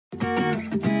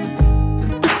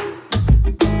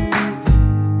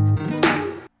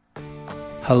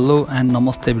Hello and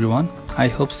namaste everyone. I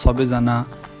hope सबैजना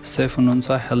safe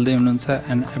हुनुहुन्छ, healthy हुनुहुन्छ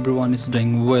and everyone is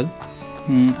doing well.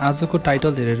 आजको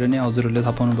title हेरेर नै हजुरहरूले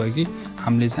थाहा पाउनु भयो कि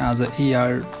हामीले चाहिँ आज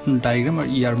ER डायग्राम र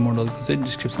ER मोडलको चाहिँ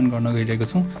डिस्क्रिप्सन गर्न गइरहेको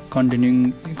छौं,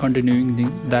 continuing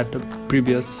that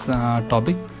previous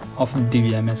topic of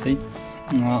DBMS है.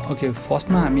 ओके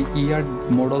फर्स्टमा हामी ER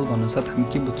मोडल भन्नुसाथ हामी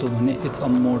के बुझ्छौं भने इट्स अ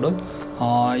मोडल.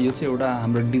 यो चाहिँ एउटा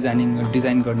हाम्रो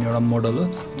डिजाइन गर्ने एउटा मोडल हो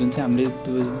जुन चाहिँ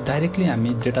हामीले डाइरेक्टली हामी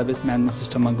डेटाबेस म्यानेजमेन्ट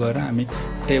सिस्टममा गएर हामी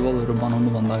टेबलहरु बनाउनु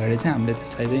भन्दा अगाडि चाहिँ हामीले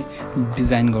त्यसलाई चाहिँ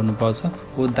डिजाइन गर्नुपर्छ.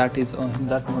 हो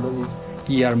that model is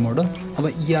ER model. अब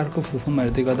ER को फुल फर्म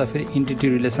हेर्दै गर्दा फेरि एन्टिटी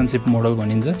रिलेशनशिप मोडल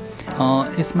भनिन्छ.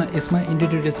 यसमा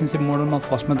एन्टिटी रिलेशनशिप मोडलमा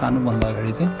फर्स्टमा जानु भन्दा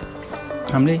अगाडि चाहिँ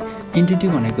हामीले एन्टिटी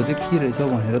भनेको चाहिँ के रहेछ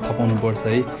भनेर थाहा पाउनु पर्छ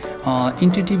है.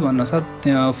 एन्टिटी भन्नसाथ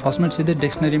फर्स्टमा सिधै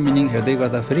डिक्सनरी मिनिङ हेर्दै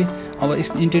गर्दा फेरि अब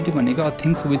एन्टिटी भनेको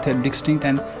things with a distinct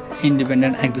and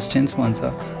independent existence भन्छ.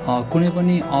 कुनै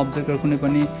पनि अब्जेक्ट र कुनै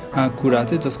पनि कुरा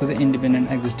चाहिँ जसको चाहिँ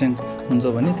इन्डिपेन्डेन्ट एक्जिस्टेन्स हुन्छ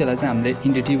भने त्यसलाई चाहिँ हामीले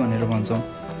एन्टिटी भनेर भन्छौँ.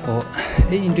 हो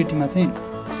यही एन्टिटीमा चाहिँ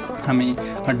हामी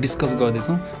डिस्कस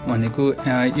गर्दैछौँ भनेको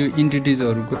यो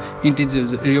एन्टिटीजहरुको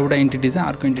एउटा एन्टिटी चाहिँ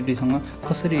अर्को एन्टिटीसँग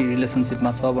कसरी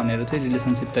रिलेसनशिपमा छ भनेर चाहिँ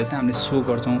रिलेसनशिपलाई चाहिँ हामीले सो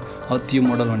गर्छौँ. त्यो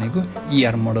मोडल भनेको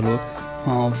ER मोडल हो.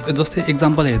 जस्तै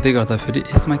एक्जाम्पल हेर्दै गर्दा फेरि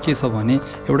यसमा के छ भने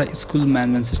एउटा स्कुल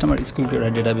म्यानेजमेन्ट सिस्टम र स्कुलको एउटा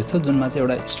डेटाबेस छ जुनमा चाहिँ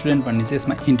एउटा स्टुडेन्ट भन्ने चाहिँ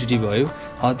यसमा एन्टिटी भयो.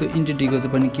 त्यो एन्टिटीको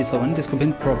चाहिँ पनि के छ भने त्यसको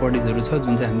पनि प्रपर्टिजहरु छ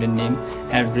जुन चाहिँ हामीले नेम,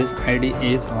 एड्रेस, आइडी,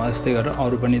 एज यस्तै गरेर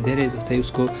अरु पनि धेरै जस्तै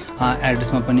उसको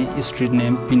एड्रेसमा पनि street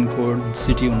name, pin code,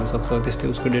 city हुन सक्छ, त्यस्तै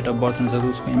उसको डेट अफ बर्थ हुन सक्छ,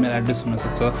 उसको इमेल एड्रेस हुन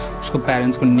सक्छ, उसको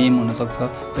प्यारेन्ट्सको नेम हुन सक्छ.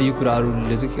 यो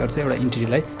कुराहरुले चाहिँ के गर्छ एउटा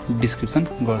एन्टिटीलाई डिस्क्रिप्सन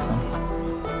गर्छ.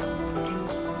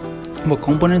 अब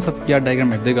कम्पोनेन्ट्स अफ ER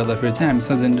डायग्राम हेर्दै गर्दाखेरि चाहिँ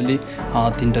हामीसँग जेनरली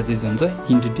तीनटा चीज हुन्छ.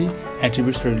 एन्टिटी,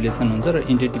 एट्रिब्युट्स र रिलेसन हुन्छ र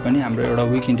एन्टिटी पनि हाम्रो एउटा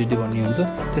विक एन्टिटी भन्ने हुन्छ.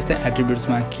 त्यस्तै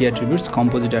एट्रिब्युट्समा की attributes,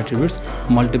 composite attributes,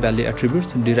 multi value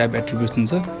attributes, derive attributes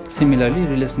हुन्छ. Similarly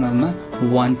रिलेसनलमा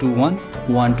 1 to 1,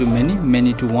 1 to many,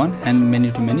 many to 1 and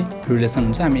many to many relation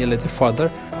हुन्छ. हामी यसलाई चाहिँ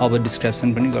फर्दर अब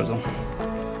डिस्क्रिप्सन पनि गर्छौं.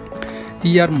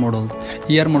 ER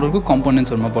मोडलको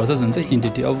कम्पोनेन्ट्सहरुमा पर्छ जुन चाहिँ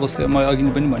एन्टिटी. अब मैले अघि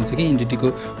पनि भनिसकेँ एन्टिटीको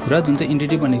कुरा. जुन चाहिँ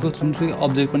एन्टिटी भनेको जुनसुकै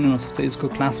अब्जेक्ट पनि हुन सक्छ, यसको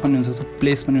क्लास पनि हुन सक्छ,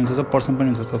 प्लेस पनि हुन सक्छ, पर्सन पनि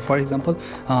हुन सक्छ. फर एक्जाम्पल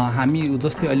हामी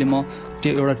जस्तै अहिले म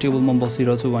एउटा टेबलमा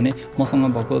बसिरहेको छु भने मसँग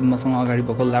अगाडि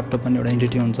भएको ल्यापटप पनि एउटा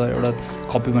एन्टिटी हुन्छ, एउटा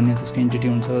कपी पनि त्यसको एन्टिटी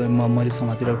हुन्छ, मैले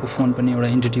समातिरहेको फोन पनि एउटा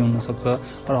एन्टिटी हुन सक्छ,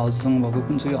 र हजुरसँग भएको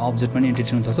कुनसुकै अब्जेक्ट पनि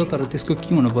एन्टिटी हुन सक्छ. तर त्यसको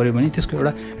के हुनु पर्यो भने त्यसको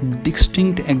एउटा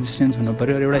डिस्टिङ्क्ट एक्जिस्टेन्स हुनु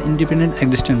पर्यो र एउटा इन्डिपेन्डेन्ट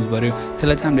एक्जिस्टेन्स पर्यो.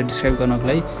 त्यसलाई चाहिँ हामीले डिस्क्राइब गर्नको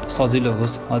लागि सजिलो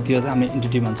होस् त्यो चाहिँ हामीले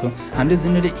एन्टिटी भन्छौँ. हामीले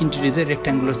जेनरली एन्टिटी चाहिँ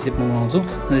रेक्ट्याङ्गुलर सेपमा बनाउँछौँ.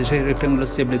 रेक्ट्याङ्गुलर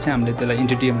सेपले चाहिँ हामीले त्यसलाई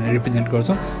एन्टिटी भनेर रिप्रेजेन्ट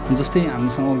गर्छौँ. जस्तै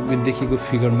हामीसँग देखेको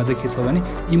फिगरमा चाहिँ के छ भने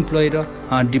इम्प्लोइ र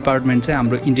डिपार्टमेन्ट चाहिँ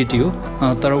हाम्रो एन्टिटी हो,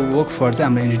 तर वर्क फर चाहिँ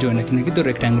हाम्रो एन्टिटी होइन किनकि त्यो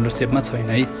रेक्ट्याङ्गुलर सेपमा छैन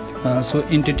है. So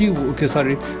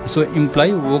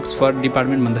employee works for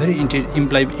department भन्दाखेरि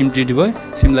इम्प्लोइ एन्टिटी भयो,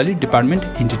 सिमिलरली डिपार्टमेन्ट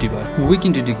एन्टिटी भयो. विक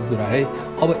एन्टिटीको कुरा है.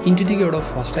 अब एन्टिटीको एउटा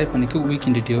फर्स्ट टाइप भनेको विक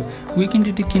एन्टिटी हो. विक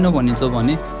एन्टिटी किन भनिन्छ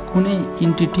भने कुनै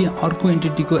एन्टिटी अर्को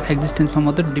एन्टिटीको एक्जिस्टेन्समा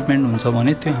मात्र डिपेन्ड हुन्छ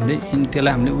भने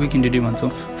त्यसलाई हामीले विक एन्टिटी भन्छौँ.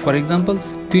 फर एक्जाम्पल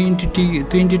त्यो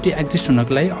एन्टिटी एक्जिस्ट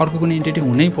हुनको लागि अर्को कुनै एन्टिटी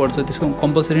हुनै पर्छ, त्यसको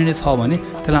कम्पलसरी नै छ भने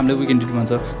त्यसलाई हामीले विक एन्टिटी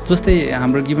भन्छ. जस्तै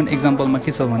हाम्रो गिभन एक्जाम्पलमा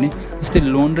के छ भने जस्तै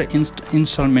लोन र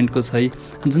इन्स्टलमेन्टको छ है.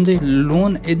 जुन चाहिँ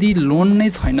यदि लोन नै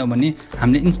छैन भने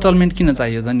हामीले इन्स्टलमेन्ट किन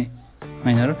चाहियो त नि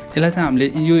हैन र. यसलाई चाहिँ हामीले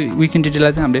यो विक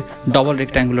एन्टिटीलाई चाहिँ हामीले डबल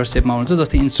रेक्ट्याङ्गुलर सेपमा हुन्छ.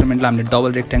 जस्तै इन्स्ट्रुमेन्टलाई हामीले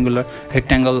डबल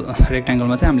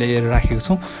रेक्ट्याङ्गलमा चाहिँ हामीले राखेको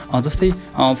छौँ. जस्तै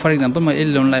फर एक्जाम्पल म यो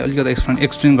लोनलाई अलिकति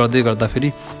एक्सप्लेन गर्दै गर्दाखेरि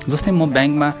जस्तै म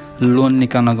ब्याङ्कमा लोन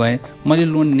निकाल्न गएँ, मैले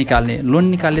लोन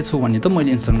निकालेछु भने त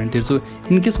मैले इन्स्टलमेन्ट तिर्छु.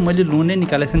 इनकेस मैले लोनै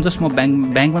निकालेको छैन, जस्ट म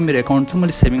ब्याङ्कमा मेरो एकाउन्ट छ,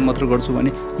 मैले सेभिङ मात्र गर्छु भने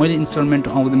मैले इन्स्टलमेन्ट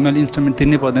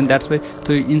तिर्नै पर्दैन. द्याट्स वाइ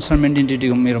त्यो इन्स्टलमेन्ट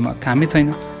एन्टिटीको मेरोमा कामै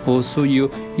छैन. हो सो यो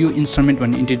इन्स्ट्रुमेन्ट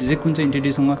भन्ने एन्टिटी चाहिँ कुन चाहिँ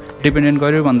एन्टिटीसँग डिपेन्डेन्ट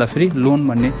गर्यो भन्दाखेरि लोन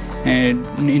भन्ने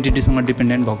एन्टिटीसँग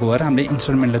डिपेन्डेन्ट भएको भएर हामीले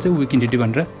इन्स्ट्रुमेन्टलाई चाहिँ विक एन्टिटी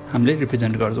भनेर हामीले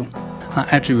रिप्रेजेन्ट गर्छौँ.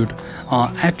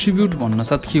 एट्रिब्युट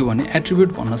भन्नसाथ के हो भने एट्रिब्युट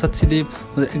भन्नसाथ सिधै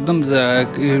एकदम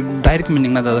डाइरेक्ट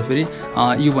मिनिङमा जाँदाखेरि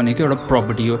यो भनेको एउटा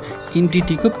प्रपर्टी हो,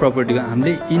 एन्टिटीको प्रपर्टी हो.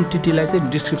 हामीले एन्टिटीलाई चाहिँ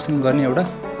डिस्क्रिप्सन गर्ने एउटा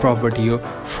प्रपर्टी हो.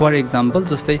 फर एक्जाम्पल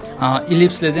जस्तै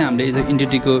इलिप्सले चाहिँ हामीले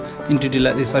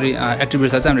एन्टिटीलाई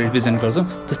एट्रिब्युट्सलाई चाहिँ हामीले रिप्रेजेन्ट गर्छौँ.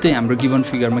 जस्तै हाम्रो गिभन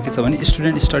फिगरमा के छ भने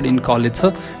स्टुडेन्ट स्टडी इन कलेज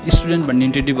छ, स्टुडेन्ट भन्ने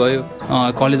एन्टिटी भयो,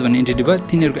 कलेज भन्ने एन्टिटी भयो.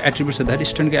 तिनीहरूको एट्रिब्युट्स हेर्दाखेरि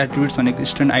स्टुडेन्टको एट्रिब्युट्स भनेको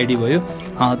स्टुडेन्ट आइडी भयो,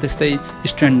 त्यस्तै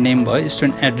स्टुडेन्ट नेम भयो,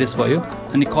 स्टुडेन्ट एड्रेस भयो,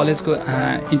 अनि कलेजको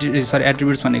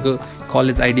एट्रिब्युट्स भनेको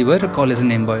कलेज आइडी भयो र कलेज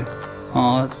नेम भयो.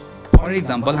 फर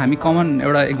एक्जाम्पल हामी कमन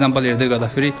एउटा एक्जाम्पल हेर्दै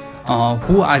गर्दाखेरि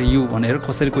हु आर यु भनेर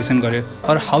कसरी क्वेसन गर्यो,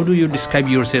 or how do you describe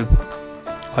your self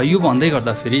यो भन्दै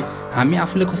गर्दाखेरि हामी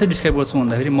आफूले कसरी डिस्क्राइब गर्छौँ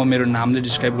भन्दाखेरि म मेरो नामले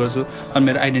डिस्क्राइब गर्छु, अनि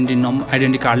मेरो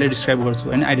आइडेन्टिटी कार्डले डिस्क्राइब गर्छु,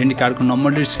 होइन आइडेन्टिटी कार्डको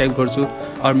नम्बरले डिस्क्राइब गर्छु,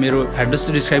 अरू मेरो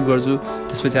एड्रेसले डिस्क्राइब गर्छु,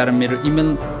 त्यसपछि आएर मेरो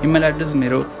इमेल एड्रेस,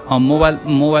 मेरो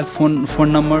मोबाइल फोन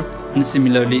नम्बर, अनि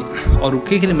सिमिलरली अरू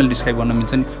के मैले डिस्क्राइब गर्न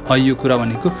मिल्छ नि। यो कुरा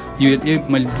भनेको यो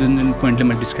मैले जुन पोइन्टले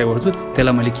मैले डिस्क्राइब गर्छु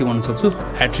त्यसलाई मैले के भन्न सक्छु,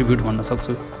 एट्रिब्युट भन्न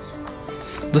सक्छु।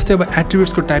 जस्तै अब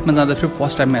एट्रिब्युट्सको टाइपमा जाँदाखेरि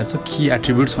फर्स्ट टाइपमा हेर्छ की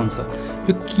एट्रिब्युट्स भन्छ।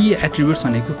 यो की एट्रिब्युट्स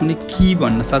भनेको कुनै की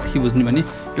भन्न साथ के बुझ्ने भने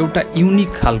एउटा युनिक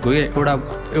खालको एउटा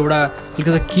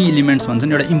अलिकति की एलिमेन्ट्स भन्छ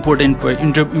नि, एउटा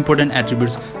इम्पोर्टेन्ट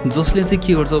एट्रिब्युट्स जसले चाहिँ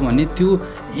के गर्छ भने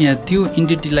त्यो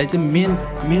इन्टिटीलाई चाहिँ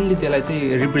मेनली त्यसलाई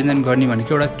चाहिँ रिप्रेजेन्ट गर्ने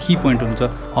भनेको एउटा की पोइन्ट हुन्छ।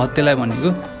 त्यसलाई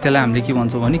हामीले के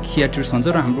भन्छौँ भने की एट्रिब्युट्स भन्छ,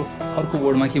 र हाम्रो अर्को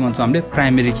वर्डमा के भन्छौँ हामीले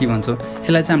प्राइमेरी की भन्छौँ।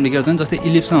 यसलाई चाहिँ हामीले के गर्छौँ, जस्तै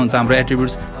इलिप्समा हुन्छ हाम्रो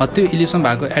एट्रिब्युट्स, त्यो इलिप्समा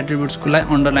भएको एट्रिब्युट्सकोलाई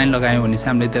अन्डरलाइन लगायौँ भने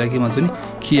चाहिँ हामीले त्यसलाई के भन्छौँ नि,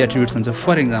 की एट्रिब्युट्स हुन्छ।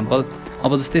 फर इक्जाम्पल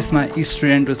अब जस्तै यसमा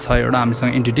स्टुडेन्ट छ एउटा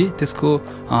हामीसँग इन्टिटी, त्यसको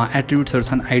एट्रिब्युट्सहरू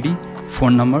छन् ID,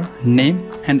 phone number, name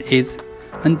and as.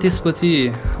 अनि त्यसपछि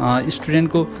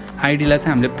स्टुडेन्टको आइडीलाई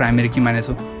चाहिँ हामीले primary Ki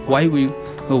मानेछौँ। Why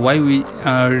we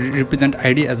represent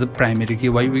ID as a primary Ki,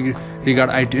 why we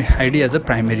regard ID as a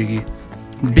primary Ki,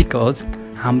 because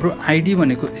हाम्रो आइडी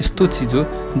भनेको यस्तो चिज हो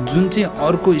जुन चाहिँ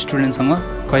अर्को स्टुडेन्टसँग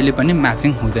कहिले पनि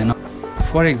म्याचिङ हुँदैन।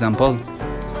 फर इक्जाम्पल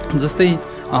जस्तै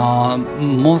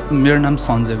मेरो नाम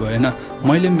सञ्जय भयो होइन,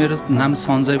 मैले मेरो नाम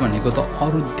सञ्जय भनेको त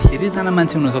अरू धेरैजना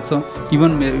मान्छे हुनसक्छ।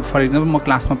 इभन फर इक्जाम्पल म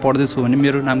क्लासमा पढ्दैछु भने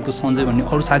मेरो नामको सञ्जय भन्ने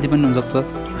अरू साथी पनि हुनसक्छ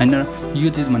होइन। यो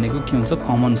चिज भनेको के हुन्छ,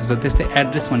 कमन हुनसक्छ। त्यस्तै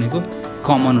एड्रेस भनेको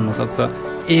कमन हुनसक्छ,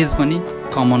 एज पनि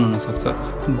कमन हुनसक्छ।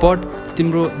 बट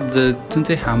तिम्रो जुन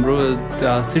चाहिँ हाम्रो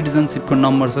सिटिजनसिपको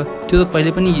नम्बर छ त्यो त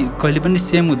कहिले पनि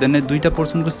सेम हुँदैन। दुईवटा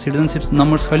पर्सनको सिटिजनसिप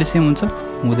नम्बर्स कहिले सेम हुन्छ,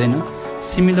 हुँदैन।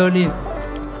 सिमिलरली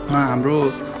हाम्रो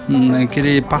के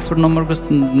अरे पासपोर्ट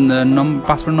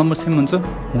नम्बर सेम हुन्छ,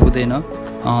 हुँदैन।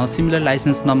 सिमिलर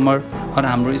लाइसेन्स नम्बर अरू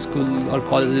हाम्रो स्कुल अरू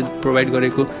कलेजले प्रोभाइड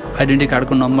गरेको आइडेन्टिटी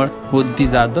कार्डको नम्बर हो।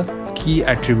 These are the key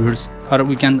attributes, or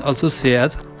we can also say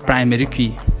as primary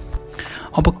की।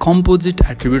 अब कम्पोजिट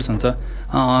एट्रिब्युट्स हुन्छ।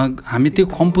 हामी त्यो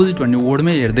कम्पोजिट भन्ने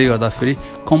वर्डमै हेर्दै गर्दाखेरि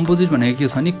कम्पोजिट भनेको के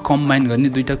छ भने कम्बाइन गर्ने,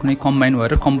 दुईवटा कुनै कम्बाइन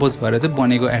भएर कम्पोज भएर चाहिँ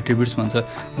बनेको एट्रिब्युट्स भन्छ।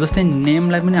 जस्तै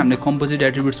नेमलाई पनि हामीले कम्पोजिट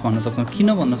एट्रिब्युट्स भन्न सक्छौँ।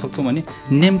 किन भन्न सक्छौँ भने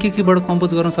नेम केबाट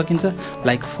कम्पोज गर्न सकिन्छ,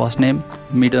 like first name,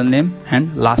 middle name and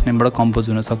last नेमबाट compose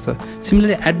हुनसक्छ।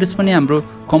 सिमिलरली एड्रेस पनि हाम्रो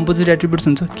कम्पोजिट एट्रिब्युट्स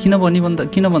हुन्छ।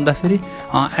 किन भन्दाखेरि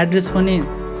एड्रेस पनि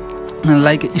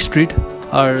लाइक स्ट्रिट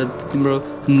तिम्रो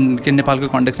के नेपालको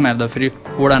कन्टेक्समा हेर्दाखेरि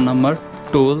वडा नम्बर,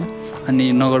 टोल,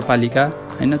 अनि नगरपालिका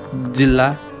होइन, जिल्ला,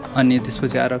 अनि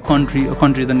त्यसपछि आएर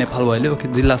कन्ट्री त नेपाल भइहाल्यो, ओके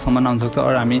जिल्लासम्म आउन सक्छ,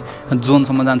 अरू हामी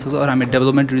जोनसम्म जान सक्छौँ, अरू हामी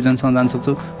डेभलपमेन्ट रिजनसम्म जान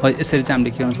सक्छौँ। यसरी चाहिँ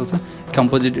हामीले के गर्न सक्छौँ,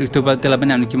 कम्पोजिट त्यसलाई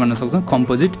पनि हामीले के भन्न सक्छौँ,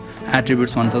 कम्पोजिट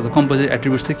एट्रिब्युट्स भन्न सक्छौँ। कम्पोजिट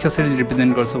एट्रिब्युट्स चाहिँ कसरी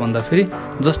रिप्रेजेन्ट गर्छ भन्दाखेरि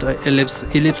जस्ट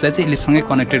इलिप्सलाई चाहिँ इलिप्ससँगै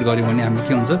कनेक्टेड गऱ्यो भने हामी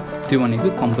के हुन्छ, त्यो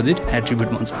भनेको कम्पोजिट एट्रिब्युट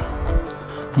भन्छ।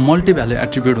 मल्टी भ्यालु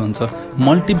एट्रिब्युट हुन्छ।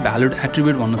 मल्टी भ्यालुड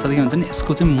एट्रिब्युट भन्न साथै के हुन्छ भने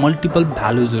यसको चाहिँ मल्टिपल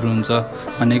भ्यालुजहरू हुन्छ,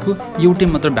 भनेको एउटै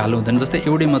मात्र भ्यालु हुँदैन। जस्तै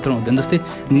एउटै मात्र हुँदैन, जस्तै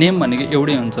नेम भनेको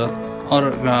एउटै हुन्छ, अरू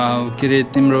के अरे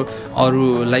तिम्रो अरू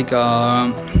लाइक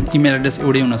इमेल एड्रेस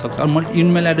एउटै हुनसक्छ,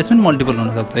 इमेल एड्रेस पनि मल्टिपल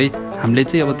हुनसक्छ है। हामीले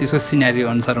चाहिँ अब त्यसको सिनेरियो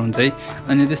अनुसार हुन्छ है।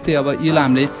 अनि त्यस्तै अब यसलाई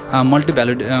हामीले मल्टी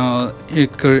भ्यालुड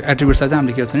एट्रिब्युट्सलाई चाहिँ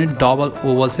हामीले के गर्छ भने डबल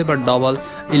ओभल सेप र डबल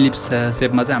इलिप्स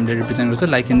सेपमा चाहिँ हामीले रिप्रेजेन्ट गर्छ,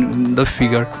 लाइक इन द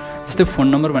फिगर। जस्तै फोन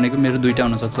नम्बर भनेको मेरो दुईवटा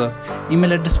हुनसक्छ,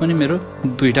 इमेल एड्रेस पनि मेरो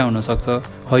दुईवटा हुनसक्छ।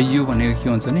 यो भनेको के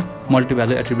हुन्छ भने मल्टी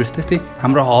भ्यालु एट्रिब्युट्स। त्यस्तै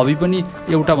हाम्रो हबी पनि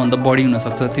एउटाभन्दा बढी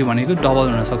हुनसक्छ, त्यो भनेको डबल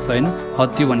हुनसक्छ होइन।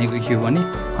 त्यो भनेको के हो भने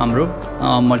हाम्रो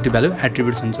मल्टी भ्यालु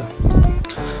एट्रिब्युट्स हुन्छ।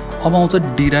 अब आउँछ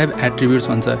डिराइभ एट्रिब्युट्स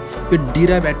भन्छ। यो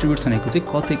डिराइभ एट्रिब्युट्स भनेको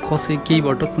चाहिँ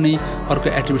केहीबाट कुनै अर्को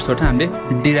एट्रिब्युट्सबाट हामीले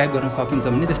डिराइभ गर्न सकिन्छ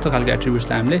भने त्यस्तो खालको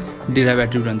एट्रिब्युट्सलाई हामीले डिराइभ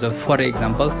एट्रिब्युट भन्छ। फर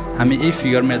इक्जाम्पल हामी यही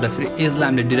फिगरमा हेर्दाखेरि एजलाई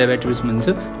हामीले डिराइभ एट्रिब्युट्स भन्छ,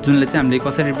 जुनले चाहिँ हामीले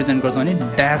कसरी रिप्रेजेन्ट गर्छौँ भने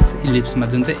ड्यास इलिप्समा,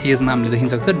 जुन चाहिँ एजमा हामीले देखिन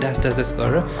सक्छ ड्यास ड्यास ड्यास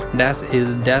गरेर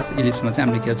ड्यास इलिप्समा चाहिँ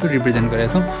हामीले के गर्छौँ रिप्रेजेन्ट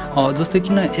गरेका छौँ। जस्तै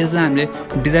किन एजलाई हामीले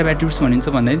डिराइभ एट्रिब्युट्स भनिन्छ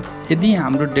भन्दा यदि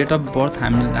हाम्रो डेट अफ बर्थ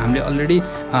हामीले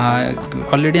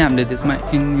अलरेडी हामीले त्यसमा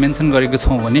मेन्सन गरेको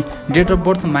छौँ भने date of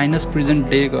birth minus present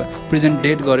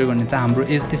date गऱ्यो भने त हाम्रो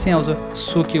एज त्यसै आउँछ।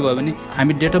 सो के भयो भने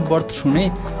हामी डेट अफ बर्थ थ्रु नै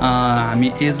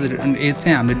हामी एज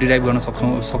चाहिँ हामीले डिराइभ गर्न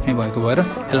सक्ने भएको भएर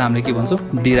यसलाई हामीले के भन्छौँ,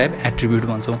 डिराइभ एट्रिब्युट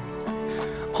भन्छौँ।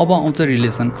 अब आउँछ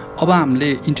रिलेसन। अब हामीले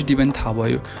इन्टिटी पनि थाहा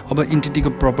भयो, अब इन्टिटीको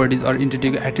प्रपर्टिज अरू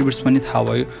इन्टिटीको एट्रिब्युट्स पनि थाहा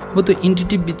भयो। अब त्यो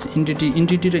इन्टिटी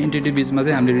र इन्टिटी बिचमा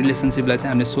चाहिँ हामीले रिलेसनसिपलाई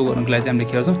चाहिँ हामीले सो गर्नको लागि चाहिँ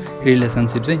हामीले के गर्छौँ,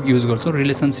 रिलेसनसिप चाहिँ युज गर्छौँ।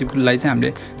 रिलेसनसिपलाई चाहिँ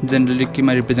हामीले जेनरली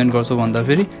केमा रिप्रेजेन्ट गर्छौँ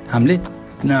भन्दाखेरि हामीले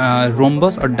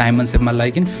रोम्बस र डायमन्ड सेपमा,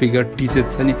 लाइक इन फिगर टिचर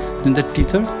छ नि, जुन चाहिँ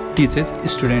टिचर टिचेस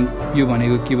स्टुडेन्ट यो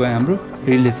भनेको के भयो हाम्रो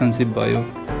रिलेसनसिप भयो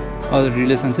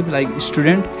रिलेसनसिप लाइक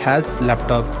स्टुडेन्ट ह्याज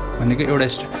ल्यापटप भनेको एउटा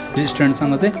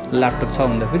स्टुडेन्टसँग चाहिँ ल्यापटप छ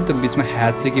भन्दाखेरि त्यो बिचमा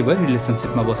ह्याज चाहिँ के भयो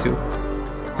रिलेसनसिपमा बस्यो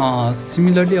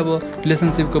सिमिलरली अब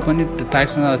रिलेसनसिपको पनि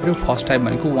टाइप्समा जाँदाखेरि फर्स्ट टाइप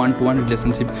भनेको 1-to-1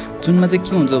 रिलेसनसिप जुनमा चाहिँ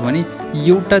के हुन्छ भने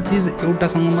एउटा चिज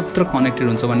एउटासँग मात्र कनेक्टेड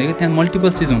हुन्छ भनेको त्यहाँ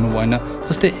मल्टिपल चिज हुनु भएन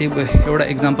जस्तै एउटा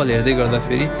एक्जाम्पल हेर्दै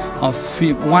गर्दाखेरि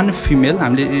वान फिमेल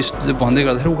हामीले भन्दै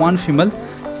गर्दाखेरि one female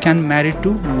can married to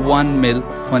one मेल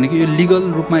भनेको यो लिगल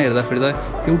रूपमा हेर्दाखेरि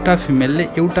त एउटा फिमेलले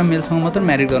एउटा मेलसँग मात्र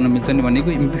म्यारिड गर्न मिल्छ नि भनेको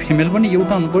फिमेल पनि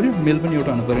एउटा हुनु पऱ्यो मेल पनि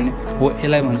एउटा हुनु पऱ्यो नि हो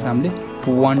यसलाई भन्छ हामीले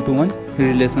 1-to-1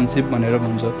 रिलेसनसिप भनेर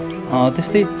भन्छ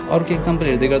त्यस्तै अर्को एक्जाम्पल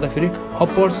हेर्दै गर्दाखेरि a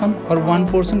person or one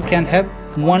person can have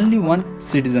only one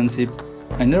citizenship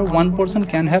होइन one person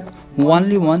can have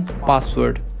only one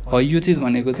password यो चिज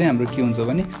भनेको चाहिँ हाम्रो के हुन्छ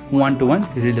भने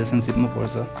 1-to-1 रिलेसनसिपमा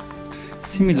पर्छ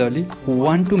सिमिलरली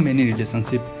 1-to-many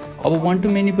रिलेसनसिप अब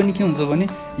 1-to-many पनि के हुन्छ भने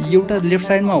एउटा लेफ्ट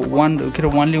साइडमा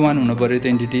ओन्ली वान हुनु पऱ्यो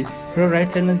त्यो एन्टिटी र राइट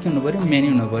साइडमा के हुनु पऱ्यो मेनी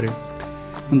हुनु पऱ्यो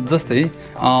जस्तै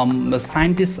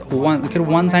scientist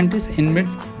one scientist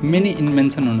इन्भेन्ट्स many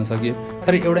invention हुन सक्यो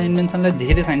तर एउटा इन्भेन्सनलाई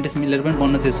धेरै साइन्टिस्ट मिलेर पनि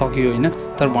बन्न चाहिँ सक्यो होइन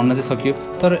तर भन्न चाहिँ सक्यो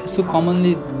तर यसो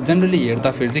कमनली जेनरली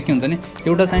हेर्दाखेरि चाहिँ के हुन्छ भने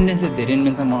एउटा साइन्टिस्टले धेरै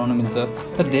इन्भेन्सन बनाउन मिल्छ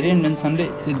तर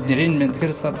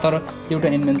तर एउटा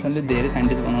इन्भेन्सनले धेरै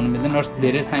साइन्टिस्ट बनाउन मिल्दैन र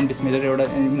धेरै साइन्टिस्ट मिलेर एउटा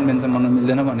इन्भेन्सन बनाउन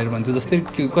मिल्दैन भनेर भन्छ जस्तै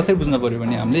कसरी बुझ्नु पऱ्यो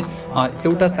भने हामीले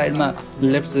एउटा साइडमा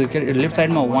लेफ्ट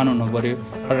साइडमा वान हुनु पऱ्यो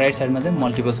र राइट साइडमा चाहिँ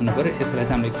मल्टिपल्स हुनु पऱ्यो यसलाई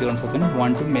चाहिँ हामीले के गर्न सक्छौँ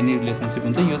भने 1-to-many रिलेसनसिप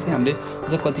हुन्छ यो चाहिँ हामीले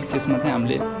कति केसमा चाहिँ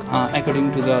हामीले according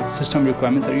to the system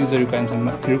requirements र युजर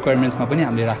रिक्वायरमेन्ट्समा पनि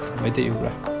हामीले राख्छौँ है त्यही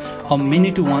कुरा अब मेनी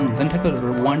टु वान हुन्छ नि ठ्याक्क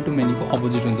 1-to-many को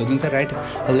अपोजिट हुन्छ जुन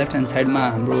चाहिँ लेफ्ट ह्यान्ड साइडमा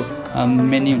हाम्रो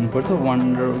मेनी हुनुपर्छ वान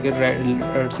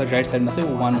राइट साइडमा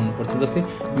चाहिँ वान हुनुपर्छ जस्तै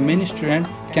many student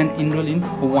can enrol in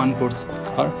one course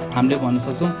हामीले भन्न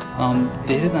सक्छौँ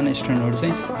धेरैजना स्टुडेन्टहरू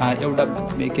चाहिँ एउटा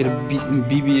के अरे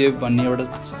बिबिए भन्ने एउटा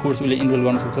कोर्स उसले इनरोल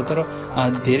गर्न सक्छ तर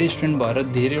धेरै स्टुडेन्ट भएर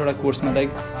धेरैवटा कोर्समा लाइक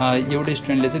एउटै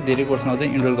स्टुडेन्टले चाहिँ धेरै कोर्समा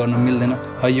चाहिँ इनरोल गर्न मिल्दैन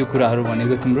यो कुराहरू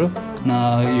भनेको तिम्रो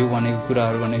यो भनेको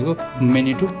कुराहरू भनेको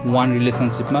मेनी टु वान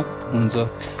रिलेसनसिपमा हुन्छ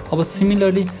अब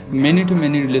सिमिलरली मेनी टु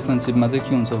मेनी रिलेसनसिपमा चाहिँ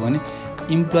के हुन्छ भने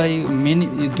इम्प्लोइ मेनी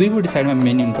दुईवटै साइडमा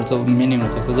मेनी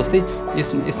हुनसक्छ जस्तै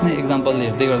यसमा एक्जाम्पल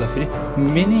हेर्दै गर्दाखेरि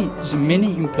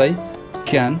many employee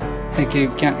can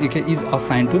is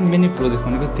assign to many project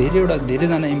भनेको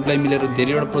धेरैजना इम्प्लोइ मिलेर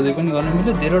धेरैवटा प्रोजेक्ट पनि गर्न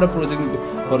मिल्यो धेरैवटा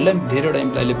प्रोजेक्टहरूलाई धेरैवटा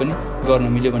इम्प्लोइले पनि गर्न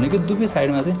मिल्यो भनेको दुवै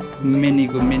साइडमा चाहिँ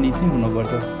मेनी चाहिँ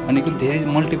हुनुपर्छ भनेको धेरै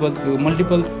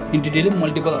मल्टिपल इन्टिटीले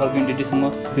मल्टिपल अर्को इन्टिटीसँग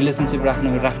रिलेसनसिप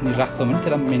राख्छ भने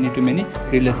त्यसलाई मेनी टु मेनी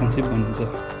रिलेसनसिप भनिन्छ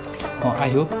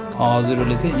आई होप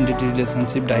हजुरहरूले चाहिँ इन्टिटी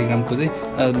रिलेसनसिप डायग्रामको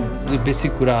चाहिँ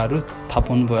बेसिक कुराहरू थाहा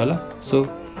पाउनुभयो होला so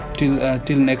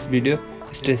till next video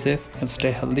stay safe and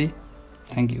stay healthy.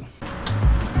 Thank you.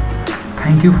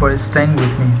 Thank you for staying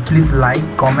with me. Please like,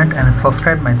 comment and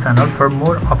subscribe my channel for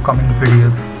more upcoming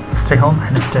videos. Stay home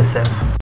and stay safe.